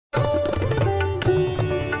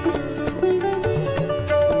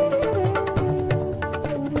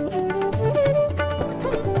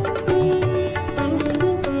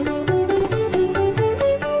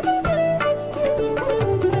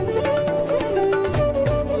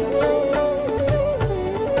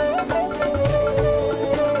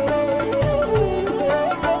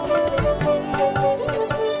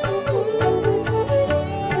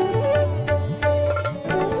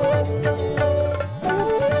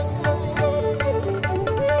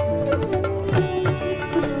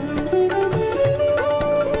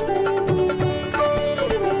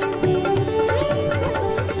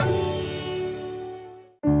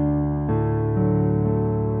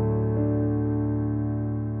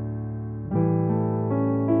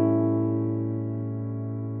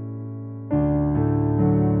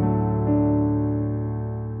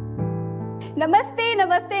नमस्ते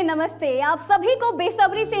नमस्ते नमस्ते। आप सभी को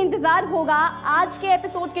बेसब्री से इंतजार होगा आज के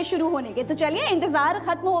एपिसोड के शुरू होने के। तो चलिए, इंतजार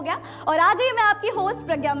खत्म हो गया और आ गई मैं आपकी होस्ट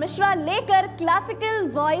प्रज्ञा मिश्रा लेकर क्लासिकल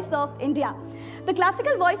वॉइस ऑफ इंडिया। तो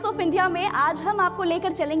क्लासिकल वॉइस ऑफ इंडिया में आज हम आपको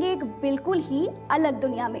लेकर चलेंगे एक बिल्कुल ही अलग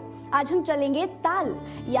दुनिया में। आज हम चलेंगे ताल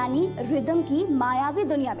यानी रिदम की मायावी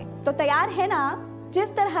दुनिया में। तो तैयार है ना आप? जिस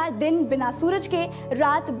तरह दिन बिना सूरज के,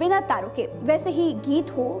 रात बिना तारों के, वैसे ही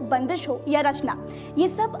गीत हो, बंदिश हो या रचना, ये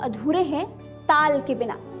सब अधूरे हैं ताल के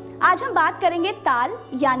बिना। आज हम बात करेंगे ताल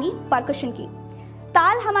यानी परकशन की।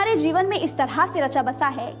 ताल हमारे जीवन में इस तरह से रचा बसा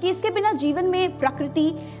है कि इसके बिना जीवन में प्रकृति,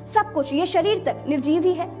 सब कुछ, ये शरीर तक निर्जीव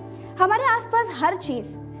ही है। हमारे आसपास हर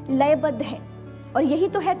चीज लयबद्ध है और यही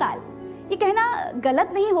तो है ताल। ये कहना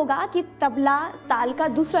गलत नहीं होगा कि तबला ताल का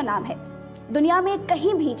दूसरा नाम है। दुनिया में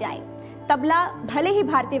कहीं भी जाएं, तबला भले ही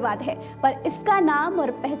भारतीय वाद्य है, पर इसका नाम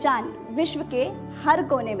और पहचान विश्व के हर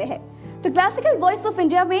कोने में है। तो क्लासिकल वॉइस ऑफ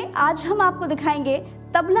इंडिया में आज हम आपको दिखाएंगे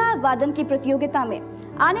तबला वादन की प्रतियोगिता में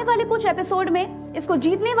आने वाले कुछ एपिसोड में इसको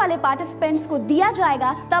जीतने वाले पार्टिसिपेंट्स को दिया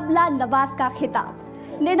जाएगा तबला नवाज का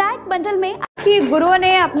खिताब। निर्णायक मंडल में आपकी गुरुओं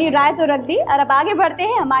ने अपनी राय तो रख दी और अब आगे बढ़ते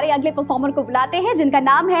हैं, हमारे अगले परफॉर्मर को बुलाते हैं जिनका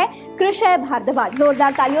नाम है कृषय भारद्वाज।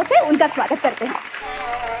 जोरदार तालियों से उनका स्वागत करते हैं।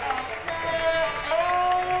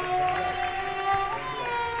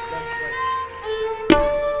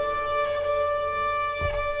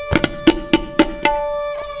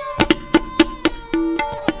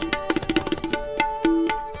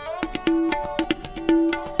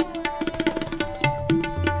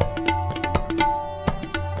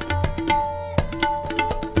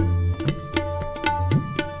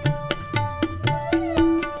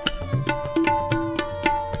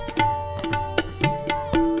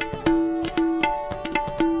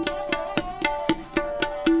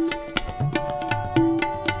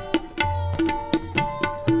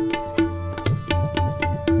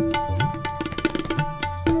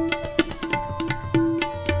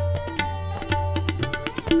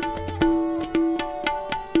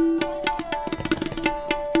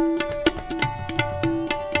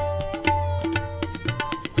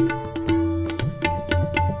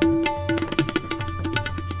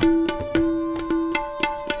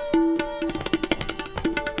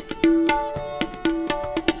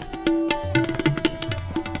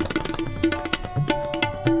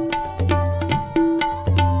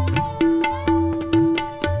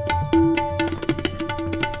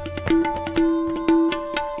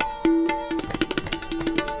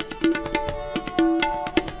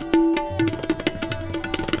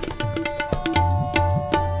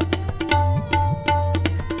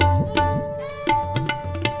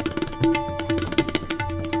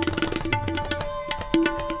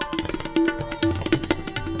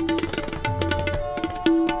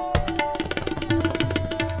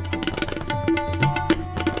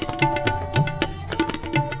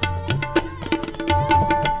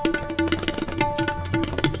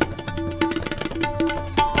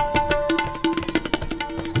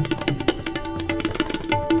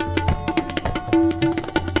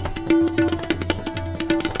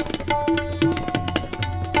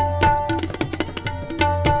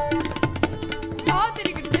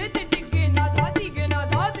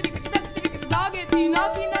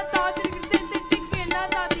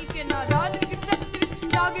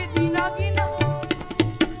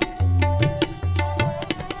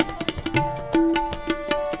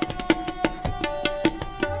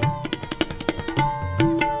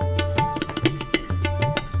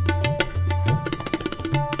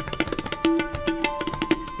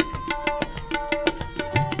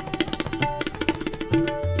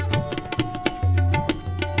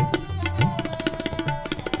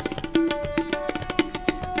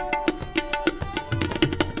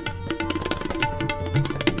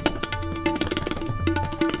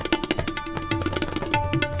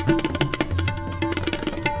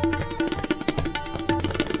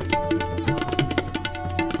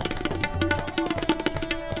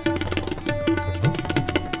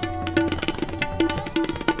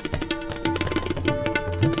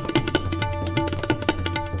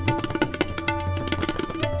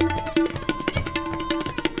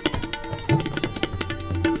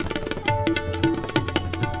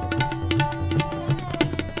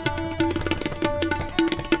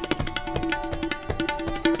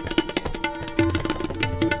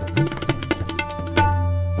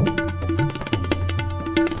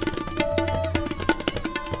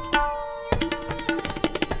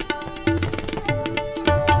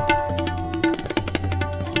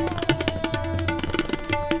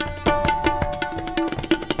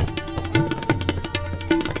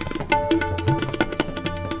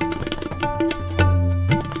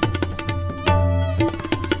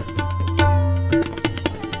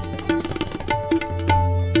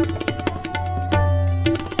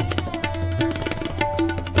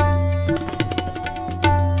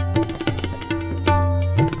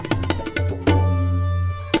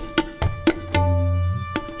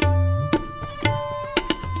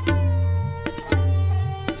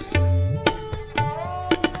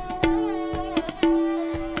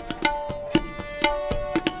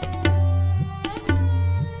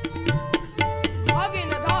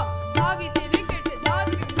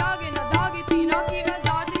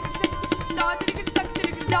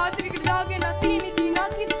 दा त्रिगड़ दागे ना तीन तीना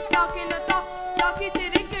की ताके ना ताके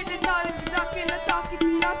तेरे केटे तारे ताके ना ताके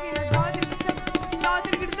तीना के ना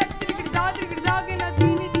दा त्रिगड़ दागे ना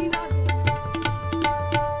तीन तीना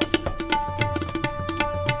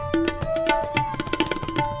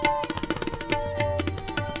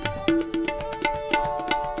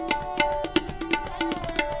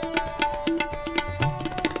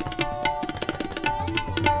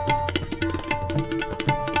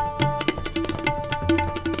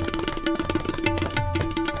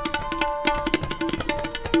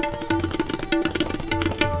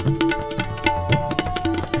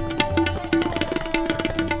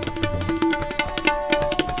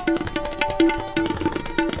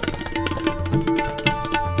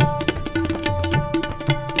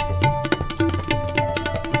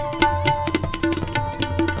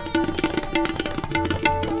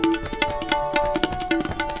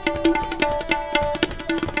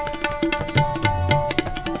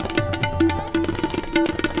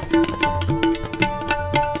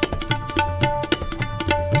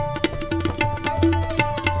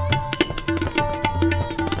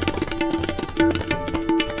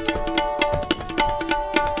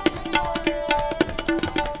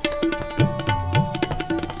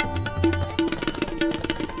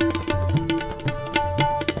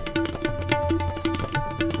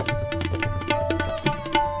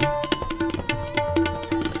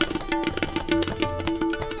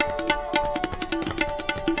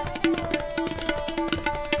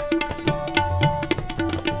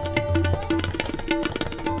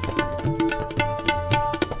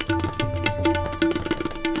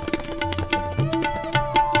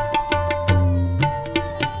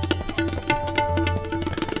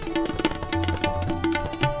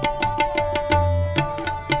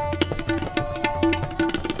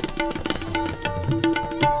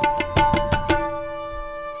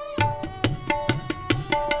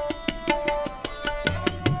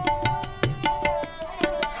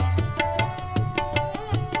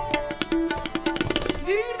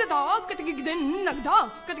नगदा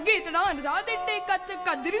कत गेतड़ा नदा तेटे कत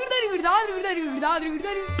कदरीड़ दरीड़ा दरीड़ा दरीड़ा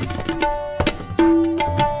दरीड़ा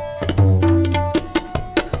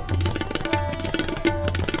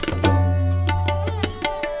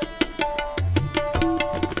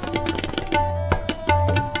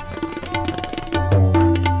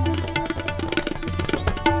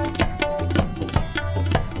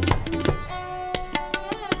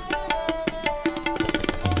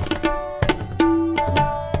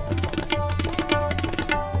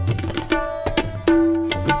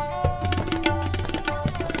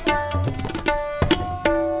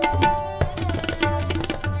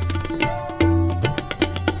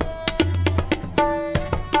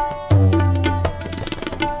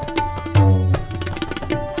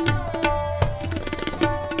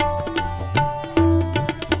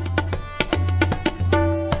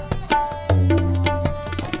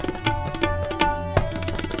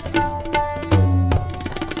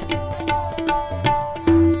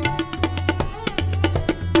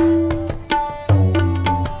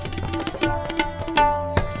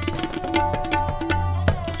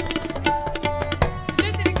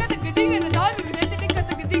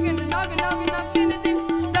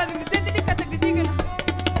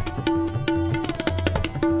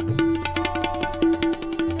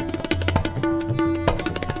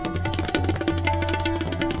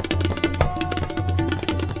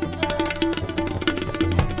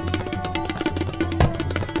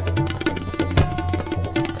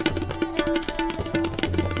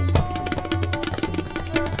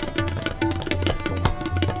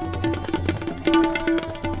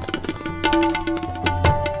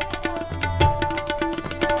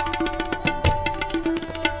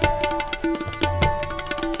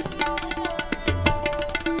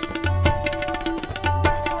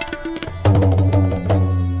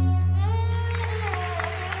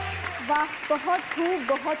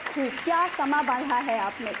बहुत खूब, क्या समा बांधा है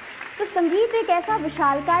आपने। तो संगीत एक ऐसा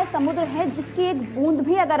विशालकाय समुद्र है जिसकी एक बूंद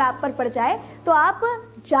भी अगर आप पर पड़ जाए तो आप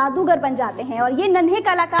जादूगर बन जाते हैं। और ये नन्हे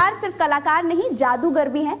कलाकार सिर्फ कलाकार नहीं, जादूगर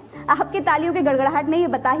भी हैं। आपकी तालियों के गड़गड़ाहट ने ये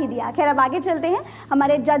बता ही दिया। खैर अब आगे चलते हैं,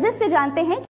 हमारे जजेस से जानते हैं